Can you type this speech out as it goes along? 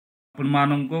आपण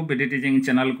माननको BD teaching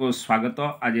channel को स्वागत।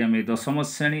 आज आम दशम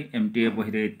श्रेणी एमटीए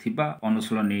बही रे थिबा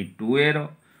अनुशीलनी 2A रो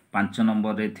 5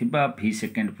 नंबर रे थिबा v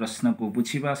सेकेंड प्रश्न को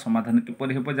बुझिबा समाधान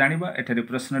किपरि हेबो जानिबा। एठारे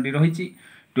प्रश्नटी रहिछि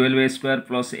 12a²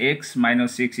 + x -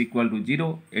 6 = 0।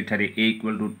 एठारे a =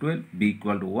 12 b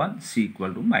 = 1 c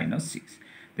 = -6।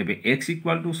 तेबे x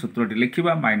 = सूत्रटी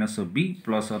लिखिबा -b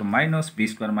प्लस और माइनस b²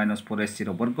 - 4ac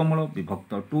रो वर्गमूल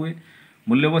विभक्त 2a।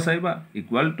 मूल्य बसाइबा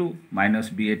इक्वल टू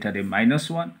 -b एठारे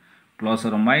 -1 प्लस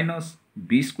और माइनस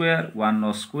b²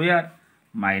 1²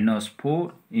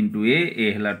 -4 इंटू a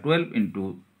है 12 इंटू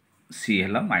c है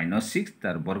 -6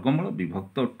 तार वर्गमूल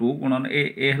विभक्त 2 गुणन a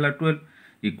है 12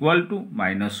 इक्वल टू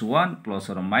 -1 प्लस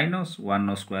और माइनस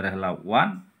 1² है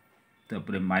 1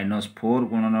 तापर -4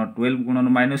 गुणन 12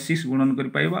 गुणन -6 गुणन कर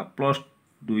पाइबा प्लस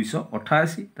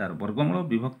 288 तार वर्गमूल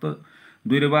विभक्त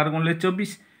 2 रे 12 गुणले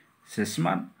 24 शेष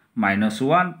मान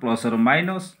 -1 प्लस और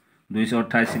माइनस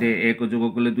 288 रे 1 जोग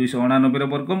कले 289 रे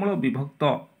वर्गमूल विभक्त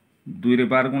 2 रे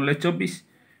 12 गुणले 24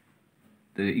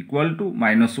 तो इक्वल टू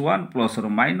 -1 प्लस और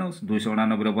माइनस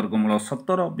 289 रे वर्गमूल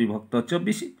 17 विभक्त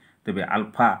 24। तेबे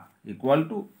अल्फा इक्वल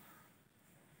टू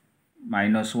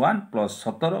 -1 प्लस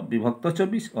 17 विभक्त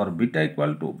 24 और बीटा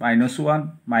इक्वल टू -1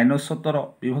 - 17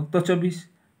 विभक्त 24।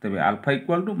 तेबे अल्फा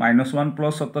इक्वल टू -1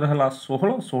 प्लस 17 है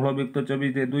 16 16 विभक्त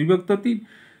 24 2 विभक्त 3।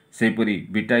 सेपरी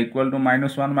बीटा इक्वल टू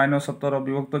 -1 - 17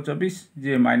 विभक्त 24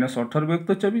 जे -18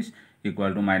 विभक्त 24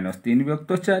 इक्वल टू -3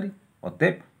 विभक्त 4।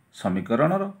 अतएव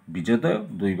समीकरण बीजोदय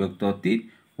 2 विभक्त 3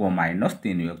 और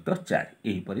 -3 विभक्त 4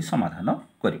 यहीपरि समाधान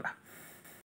करवा।